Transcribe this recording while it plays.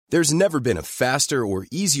There's never been a faster or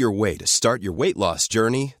easier way to start your weight loss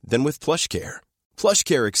journey than with PlushCare.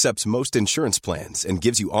 PlushCare accepts most insurance plans and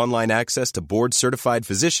gives you online access to board-certified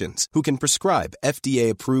physicians who can prescribe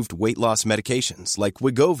FDA-approved weight loss medications like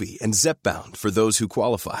Wegovy and Zepbound for those who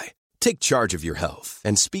qualify. Take charge of your health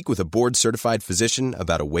and speak with a board-certified physician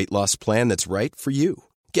about a weight loss plan that's right for you.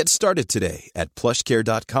 Get started today at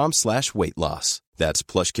plushcare.com/weightloss. That's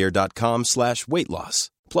plushcare.com/weightloss.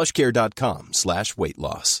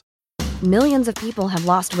 plushcare.com/weightloss. Millions of people have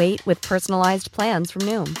lost weight with personalized plans from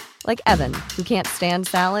Noom. Like Evan, who can't stand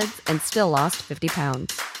salads and still lost 50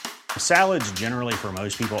 pounds. Salads generally for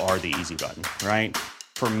most people are the easy button, right?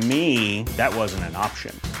 For me, that wasn't an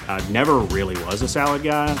option. I never really was a salad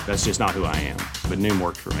guy. That's just not who I am. But Noom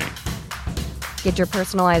worked for me. Get your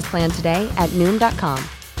personalized plan today at Noom.com.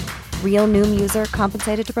 Real Noom user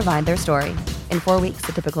compensated to provide their story. In 4 weeks,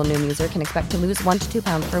 the typical Noom user can expect to lose 1 to 2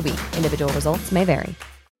 pounds per week. Individual results may vary.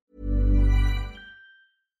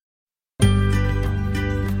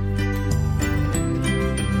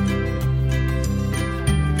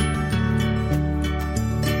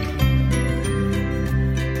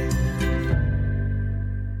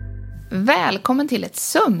 Välkommen till ett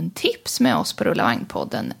sömntips med oss på Rulla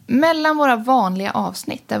Vagn-podden. Mellan våra vanliga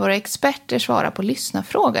avsnitt där våra experter svarar på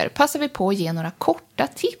lyssnarfrågor passar vi på att ge några korta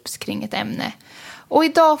tips kring ett ämne. Och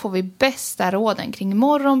idag får vi bästa råden kring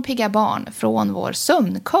morgonpigga barn från vår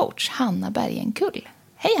sömncoach Hanna Bergenkull.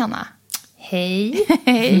 Hej Hanna! Hej!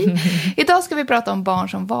 Hej! Idag ska vi prata om barn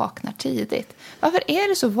som vaknar tidigt. Varför är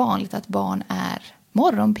det så vanligt att barn är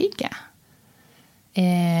morgonpigga?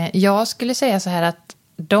 Jag skulle säga så här att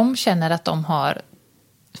de känner att de har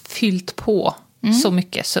fyllt på så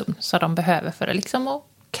mycket sömn så de behöver för det liksom att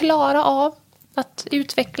klara av att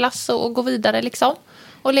utvecklas och gå vidare liksom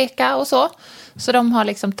och leka och så. Så de har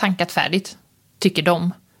liksom tankat färdigt, tycker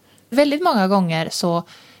de. Väldigt många gånger så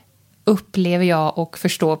upplever jag och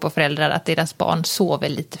förstår på föräldrar att deras barn sover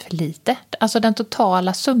lite för lite. Alltså den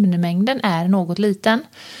totala sömnmängden är något liten.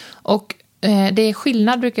 Och det är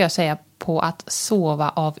skillnad brukar jag säga på att sova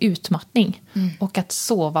av utmattning och att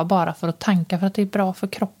sova bara för att tanka för att det är bra för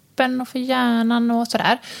kroppen och för hjärnan och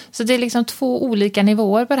sådär. Så det är liksom 2 olika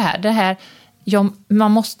nivåer på det här.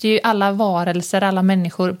 Man måste ju, alla varelser, alla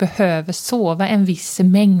människor behöver sova en viss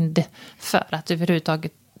mängd för att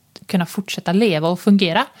överhuvudtaget kunna fortsätta leva och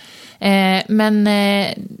fungera. Men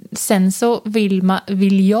sen så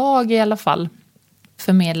vill jag i alla fall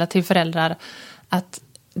förmedla till föräldrar att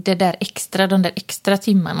de där extra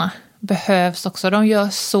timmarna behövs också. De gör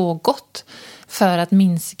så gott för att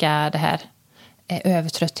minska det här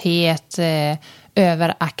övertrötthet,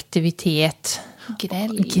 överaktivitet,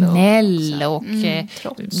 gnäll och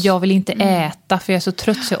jag vill inte äta för jag är så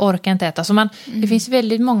trött så jag orkar inte äta. Så det finns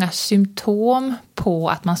väldigt många symptom på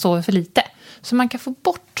att man sover för lite. Så man kan få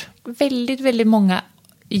bort väldigt, väldigt många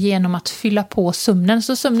genom att fylla på sömnen.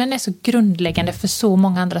 Så sömnen är så grundläggande för så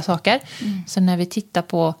många andra saker. Så när vi tittar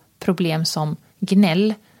på problem som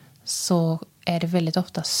gnäll så är det väldigt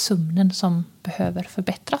ofta sömnen som behöver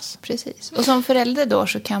förbättras. Precis. Och som förälder då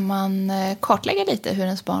så kan man kartlägga lite hur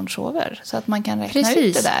ens barn sover. Så att man kan räkna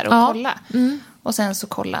ut det där och kolla. Och sen så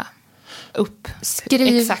kolla upp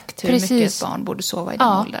exakt hur mycket ett barn borde sova i den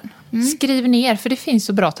åldern. Skriv ner, för det finns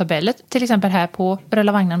så bra tabeller. Till exempel här på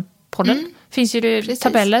Rulla Vagnen-podden finns ju det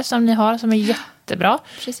tabeller som ni har som är jättebra.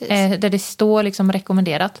 Där det står liksom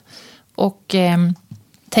rekommenderat. Och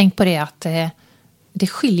tänk på det att det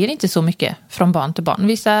skiljer inte så mycket från barn till barn.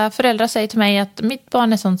 Vissa föräldrar säger till mig att mitt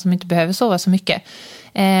barn är sånt som inte behöver sova så mycket.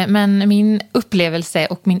 Men min upplevelse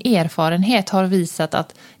och min erfarenhet har visat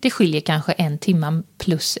att det skiljer kanske 1 timme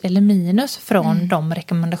plus eller minus från de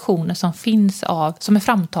rekommendationer som finns som är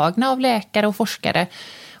framtagna av läkare och forskare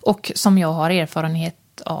och som jag har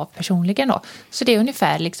erfarenhet av personligen då. Så det är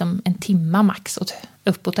ungefär liksom 1 timme max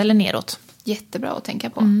uppåt eller neråt. Jättebra att tänka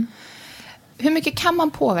på. Hur mycket kan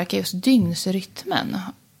man påverka just dygnsrytmen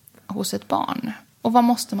hos ett barn? Och vad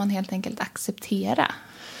måste man helt enkelt acceptera?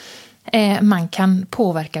 Man kan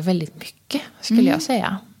påverka väldigt mycket, skulle jag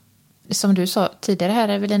säga. Som du sa tidigare här,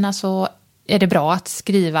 Evelina, så är det bra att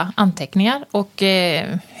skriva anteckningar. Och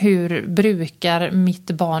hur brukar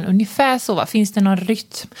mitt barn ungefär sova? Finns det någon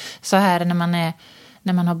rytm så här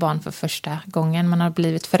när man har barn för första gången, man har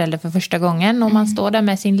blivit förälder för första gången och man står där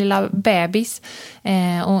med sin lilla bebis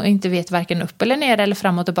och inte vet varken upp eller ner eller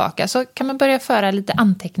fram och tillbaka, så kan man börja föra lite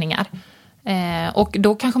anteckningar. Och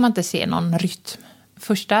då kanske man inte ser någon rytm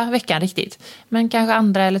första veckan riktigt, men kanske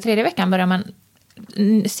andra eller tredje veckan börjar man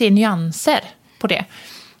se nyanser på det.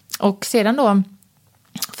 Och sedan då,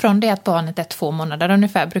 från det att barnet är 2 månader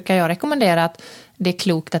ungefär, brukar jag rekommendera att det är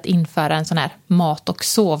klokt att införa en sån här mat- och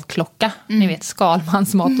sovklocka. Ni vet,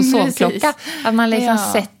 Skalmans mat- och sovklocka. Att man liksom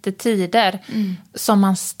sätter tider som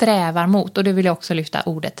man strävar mot. Och det vill jag också lyfta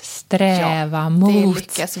ordet sträva mot. Det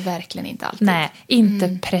lyckas verkligen inte alltid. Nej,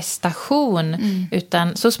 inte prestation.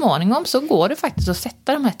 Utan så småningom så går det faktiskt att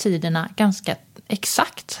sätta de här tiderna ganska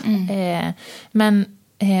exakt. Men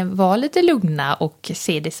var lite lugna och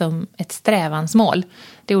se det som ett strävansmål.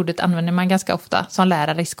 Det ordet använder man ganska ofta som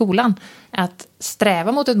lärare i skolan. Att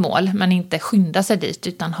sträva mot ett mål men inte skynda sig dit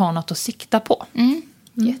utan ha något att sikta på.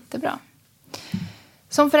 Jättebra.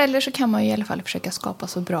 Som förälder så kan man ju i alla fall försöka skapa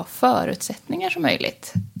så bra förutsättningar som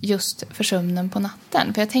möjligt just för sömnen på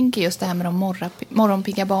natten. För jag tänker just det här med de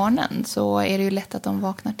morgonpigga barnen, så är det ju lätt att de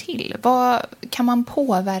vaknar till. Vad kan man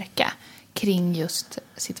påverka kring just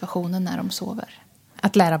situationen när de sover?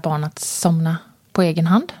 Att lära barn att somna på egen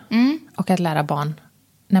hand. Och att lära barn,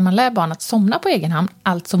 när man lär barn att somna på egen hand,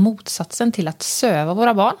 alltså motsatsen till att söva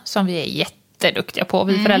våra barn, som vi är jätteduktiga på,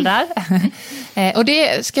 vi föräldrar. Och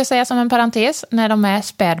det ska jag säga som en parentes, när de är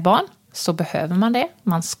spädbarn så behöver man det.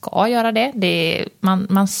 Man ska göra det.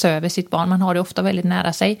 Man söver sitt barn, man har det ofta väldigt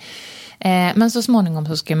nära sig. Men så småningom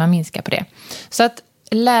så ska man minska på det. Så att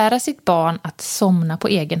lära sitt barn att somna på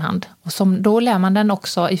egen hand. Och då lär man den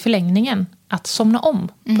också i förlängningen att somna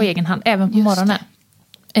om på egen hand, även på morgonen.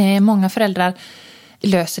 Många föräldrar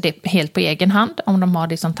löser det helt på egen hand om de har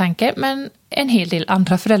det som tanke. Men en hel del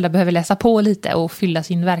andra föräldrar behöver läsa på lite och fylla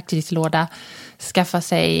sin verktygslåda. Skaffa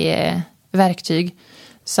sig verktyg.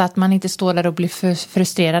 Så att man inte står där och blir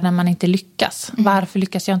frustrerad när man inte lyckas. Varför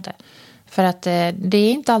lyckas jag inte? För att det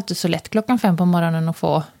är inte alltid så lätt 5:00 på morgonen att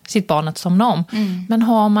få sitt barn att somna om. Men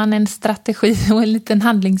har man en strategi och en liten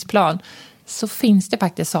handlingsplan så finns det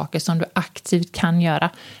faktiskt saker som du aktivt kan göra.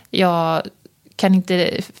 Jag kan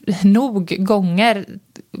inte nog gånger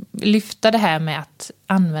lyfta det här med att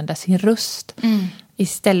använda sin röst.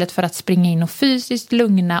 Istället för att springa in och fysiskt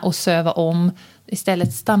lugna och söva om.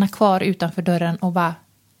 Istället stanna kvar utanför dörren och bara,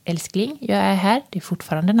 älskling, jag är här, det är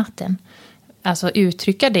fortfarande natten. Alltså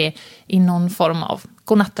uttrycka det i någon form av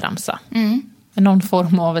godnattramsa. Någon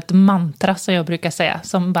form av ett mantra som jag brukar säga.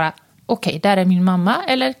 Som bara, okej, där är min mamma.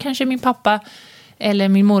 Eller kanske min pappa. Eller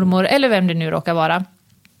min mormor. Eller vem det nu råkar vara.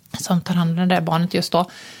 Som tar hand om det där barnet just då.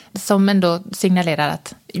 Som ändå signalerar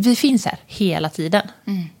att vi finns här hela tiden.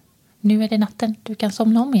 Nu är det natten, du kan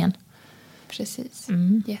somna om igen. Precis,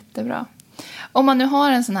 jättebra. Om man nu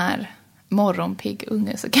har en sån här morgonpigg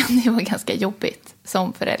unge så kan det vara ganska jobbigt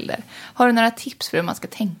som förälder. Har du några tips för hur man ska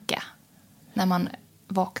tänka när man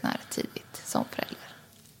vaknar tidigt som förälder?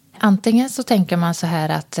 Antingen så tänker man så här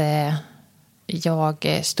att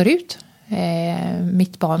jag står ut.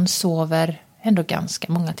 Mitt barn sover ändå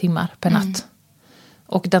ganska många timmar per natt.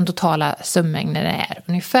 Och den totala sömnmängden är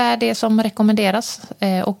ungefär det som rekommenderas.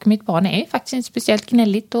 Och mitt barn är faktiskt inte speciellt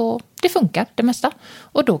gnälligt och det funkar det mesta.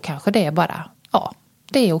 Och då kanske det är bara,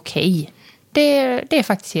 det är okej. Det är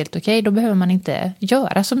faktiskt helt okej. Då behöver man inte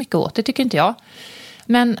göra så mycket åt det, tycker inte jag.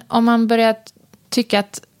 Men om man börjar tycka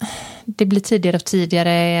att det blir tidigare och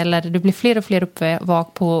tidigare eller det blir fler och fler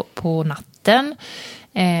uppvak på natten.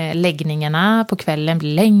 Läggningarna på kvällen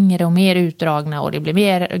blir längre och mer utdragna och det blir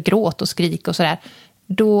mer gråt och skrik och sådär.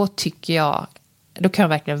 Då kan jag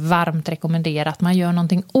verkligen varmt rekommendera att man gör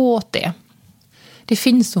någonting åt det. Det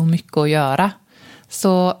finns så mycket att göra.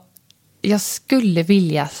 Så jag skulle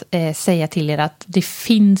vilja säga till er att det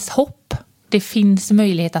finns hopp. Det finns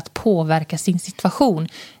möjlighet att påverka sin situation.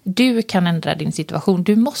 Du kan ändra din situation.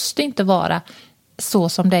 Du måste inte vara så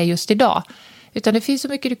som det är just idag. Utan det finns så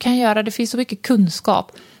mycket du kan göra. Det finns så mycket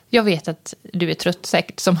kunskap. Jag vet att du är trött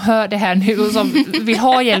säkert som hör det här nu och som vill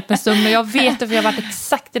ha hjälp en stund. Men jag vet det för jag har varit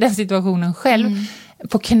exakt i den situationen själv.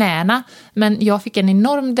 På knäna. Men jag fick en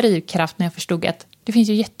enorm drivkraft när jag förstod att det finns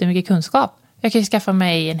ju jättemycket kunskap. Jag kan ju skaffa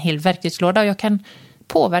mig en hel verktygslåda och jag kan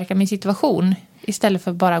påverka min situation. Istället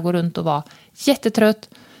för att bara gå runt och vara jättetrött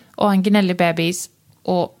och en gnällig bebis.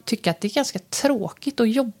 Och tycka att det är ganska tråkigt och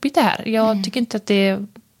jobbigt det här. Jag tycker inte att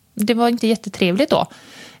det var inte jättetrevligt då.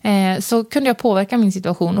 Så kunde jag påverka min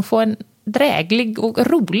situation och få en dräglig och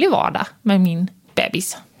rolig vardag med min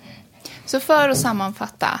bebis. Så för att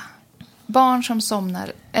sammanfatta, barn som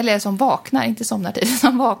somnar, eller som vaknar, inte somnar tidigt,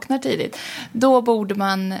 som vaknar tidigt, då borde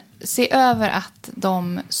man se över att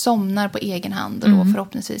de somnar på egen hand och då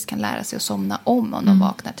förhoppningsvis kan lära sig att somna om de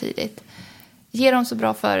vaknar tidigt. Ge dem så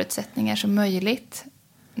bra förutsättningar som möjligt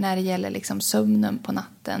när det gäller liksom sömnen på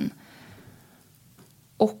natten.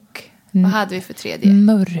 Och Vad hade vi för tredje?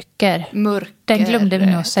 Mörker. Den glömde vi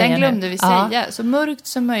nog säga. Den glömde vi säga. Så mörkt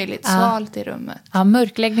som möjligt, svalt i rummet. Ja,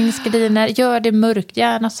 mörkläggningsgardiner. Gör det mörkt,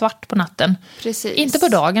 gärna svart på natten. Precis. Inte på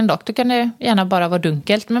dagen dock, då kan det gärna bara vara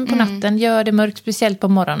dunkelt. Men på natten, gör det mörkt, speciellt på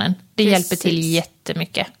morgonen. Det hjälper till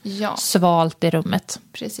jättemycket. Ja. Svalt i rummet.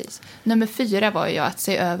 Precis. Nummer 4 var ju att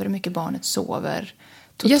se över hur mycket barnet sover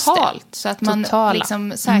totalt. Så att man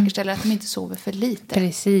liksom säkerställer att de inte sover för lite.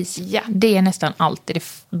 Precis. Ja. Det är nästan alltid det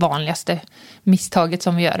vanligaste misstaget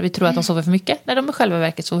som vi gör. Vi tror att de sover för mycket när de i själva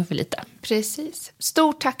verket sover för lite. Precis.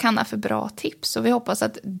 Stort tack Hanna för bra tips. Och vi hoppas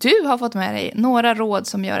att du har fått med dig några råd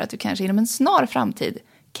som gör att du kanske inom en snar framtid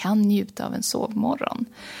kan njuta av en sovmorgon.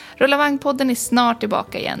 Rulla Vagn-podden är snart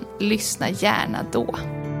tillbaka igen. Lyssna gärna då.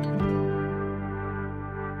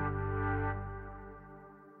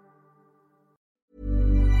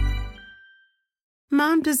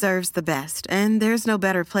 Mom deserves the best, and there's no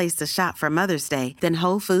better place to shop for Mother's Day than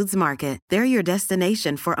Whole Foods Market. They're your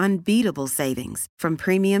destination for unbeatable savings, from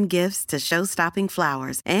premium gifts to show-stopping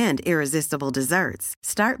flowers and irresistible desserts.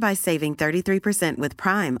 Start by saving 33% with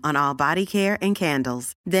Prime on all body care and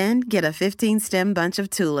candles. Then get a 15-stem bunch of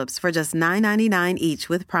tulips for just $9.99 each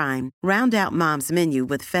with Prime. Round out Mom's menu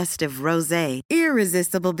with festive rosé,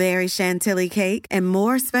 irresistible berry chantilly cake, and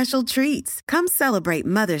more special treats. Come celebrate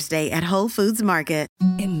Mother's Day at Whole Foods Market.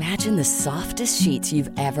 Imagine the softest sheets you've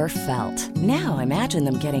ever felt. Now imagine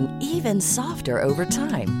them getting even softer over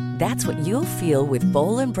time. That's what you'll feel with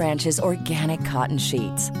Boll & Branch's organic cotton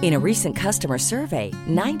sheets. In a recent customer survey,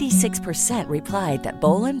 96% replied that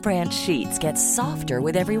Boll & Branch sheets get softer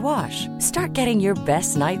with every wash. Start getting your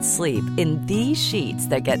best night's sleep in these sheets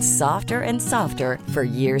that get softer and softer for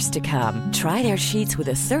years to come. Try their sheets with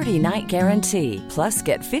a 30-night guarantee. Plus,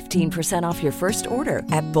 get 15% off your first order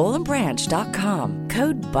at bollandbranch.com.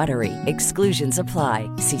 Code BUTTERY. Exclusions apply.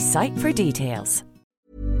 See site for details.